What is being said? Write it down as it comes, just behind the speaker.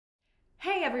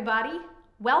Hey everybody,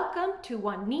 welcome to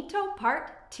Juanito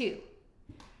Part 2.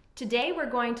 Today we're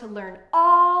going to learn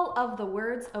all of the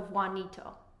words of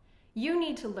Juanito. You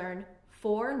need to learn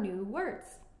 4 new words.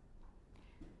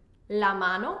 La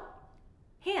mano,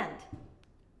 hand.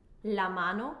 La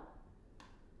mano,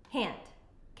 hand.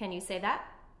 Can you say that?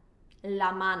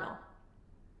 La mano.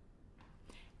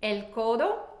 El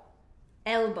codo,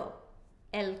 elbow.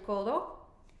 El codo,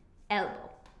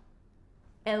 elbow.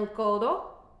 El codo.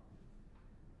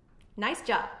 Nice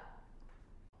job.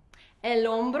 El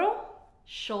hombro,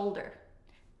 shoulder.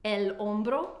 El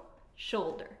hombro,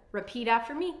 shoulder. Repeat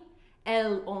after me.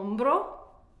 El hombro.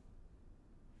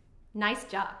 Nice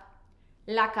job.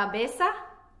 La cabeza,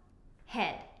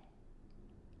 head.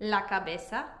 La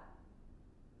cabeza,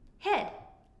 head.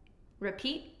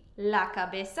 Repeat. La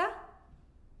cabeza.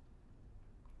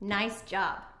 Nice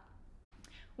job.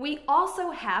 We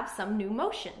also have some new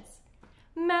motions.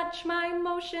 Match my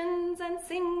motions and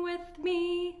sing with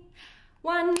me.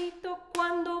 Juanito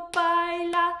cuando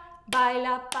baila,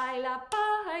 baila, baila,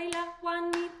 baila.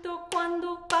 Juanito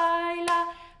cuando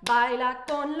baila, baila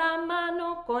con la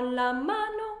mano,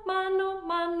 mano,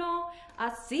 mano.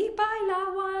 Así baila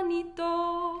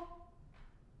Juanito.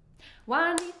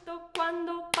 Juanito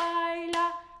cuando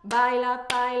baila, baila,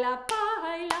 baila,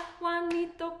 baila.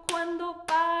 Juanito cuando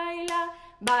baila,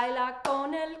 baila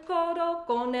con el codo,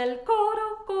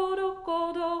 codo,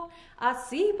 codo.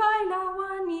 Así baila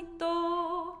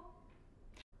Juanito.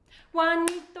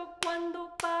 Juanito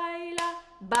cuando baila,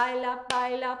 baila,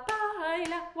 baila,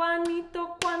 baila.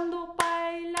 Juanito cuando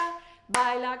baila,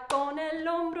 baila con el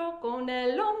hombro,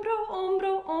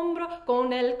 hombro, hombro.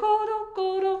 Con el codo,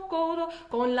 codo.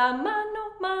 Con la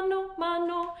mano,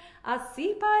 mano.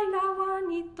 Así baila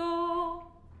Juanito.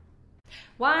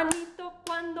 Juanito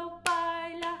cuando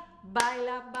baila,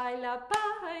 baila, baila,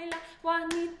 baila.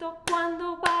 Juanito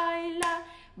cuando baila,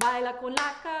 baila con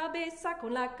la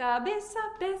cabeza,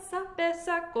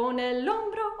 besa. Con el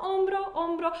hombro, hombro.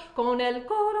 Con el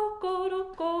codo,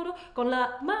 codo. Con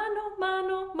la mano,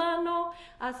 mano.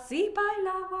 Así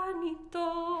baila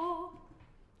Juanito.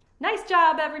 Nice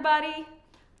job, everybody.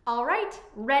 All right,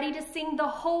 ready to sing the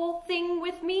whole thing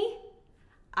with me?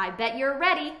 I bet you're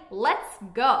ready. Let's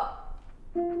go.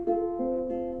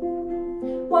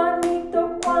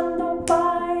 Juanito cuando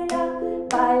baila,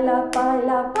 baila,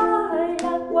 baila,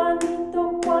 baila.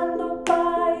 Juanito cuando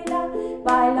baila,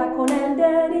 baila con el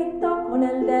dedito,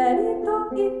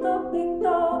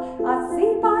 hito.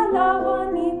 Así baila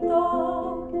Juanito.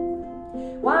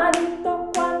 Juanito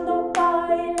cuando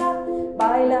baila,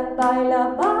 baila, baila,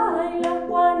 baila.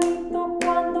 Juanito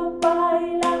cuando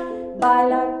baila,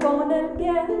 baila con el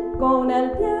pie,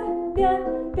 pie.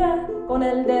 Con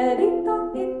el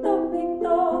dedito, hito.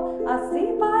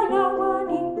 Así baila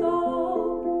Juanito.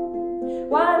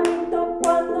 Juanito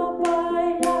cuando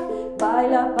baila,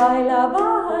 baila, baila,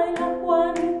 baila.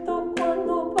 Juanito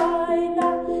cuando baila,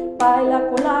 baila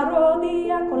con la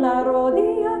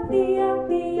rodilla, tía.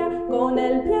 Con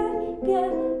el pie.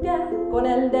 Con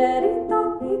el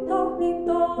dedito,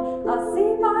 hito. Así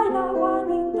baila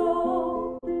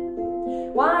Juanito.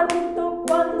 Juanito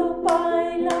cuando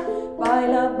baila,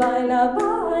 baila, baila,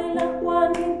 baila.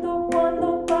 Juanito cuando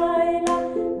baila,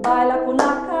 baila con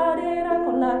la cadera,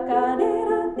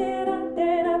 tera.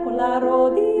 Con la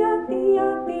rodilla, tía.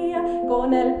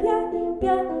 Con el pie.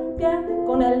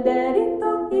 Con el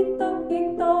dedito,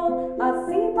 hito.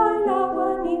 Así baila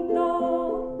Juanito.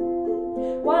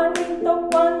 Juanito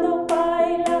cuando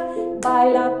baila,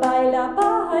 baila, baila,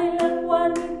 baila.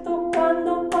 Juanito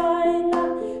cuando baila,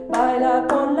 baila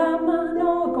con la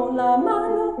mano,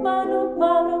 mano.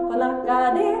 Con la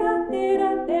cadera, tera.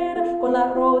 Con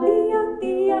la rodilla,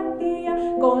 tía.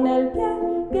 Con el pie.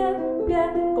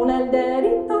 Con el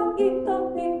dedito,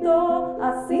 hito.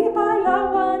 Así baila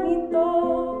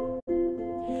Juanito.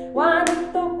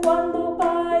 Juanito cuando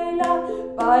baila,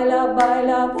 baila,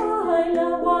 baila,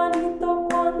 baila. Juanito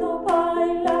cuando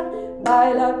baila,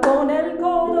 baila con el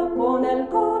codo, codo.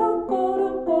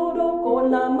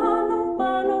 Con la mano,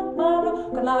 mano.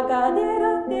 Con la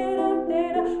cadera, tera.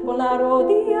 Con la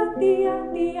rodilla, tía.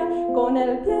 Con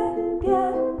el pie.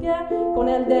 Con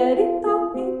el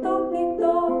dedito,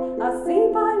 hito. Así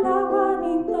baila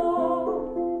Juanito.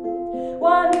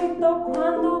 Juanito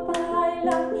cuando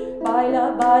baila, baila,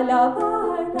 baila,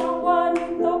 baila.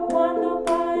 Juanito cuando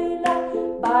baila,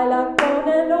 baila con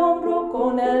el hombro,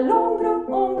 hombro.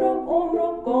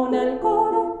 Con el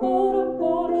codo,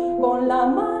 con la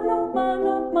mano,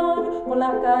 con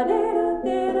la cadera,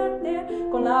 tera.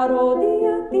 Con la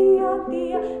rodilla, tía.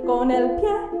 Con el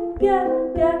pie.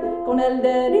 Con el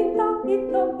dedito,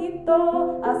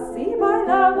 hito. Así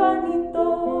baila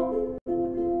Juanito.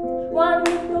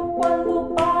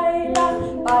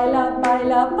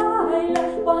 baila,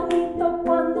 Juanito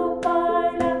cuando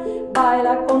baila.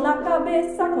 Baila con la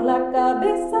cabeza,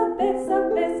 besa,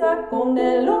 besa, con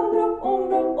el hombro,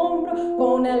 hombro, hombro,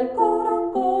 con el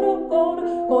codo, codo,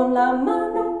 codo, con la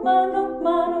mano, mano,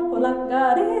 mano, con la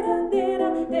cadera, dera,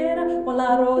 dera, con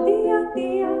la rodilla,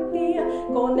 tía, tía,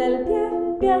 con el pie,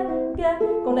 pie, pie,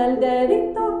 con el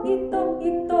dedito, hito,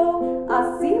 hito,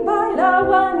 así baila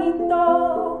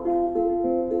Juanito.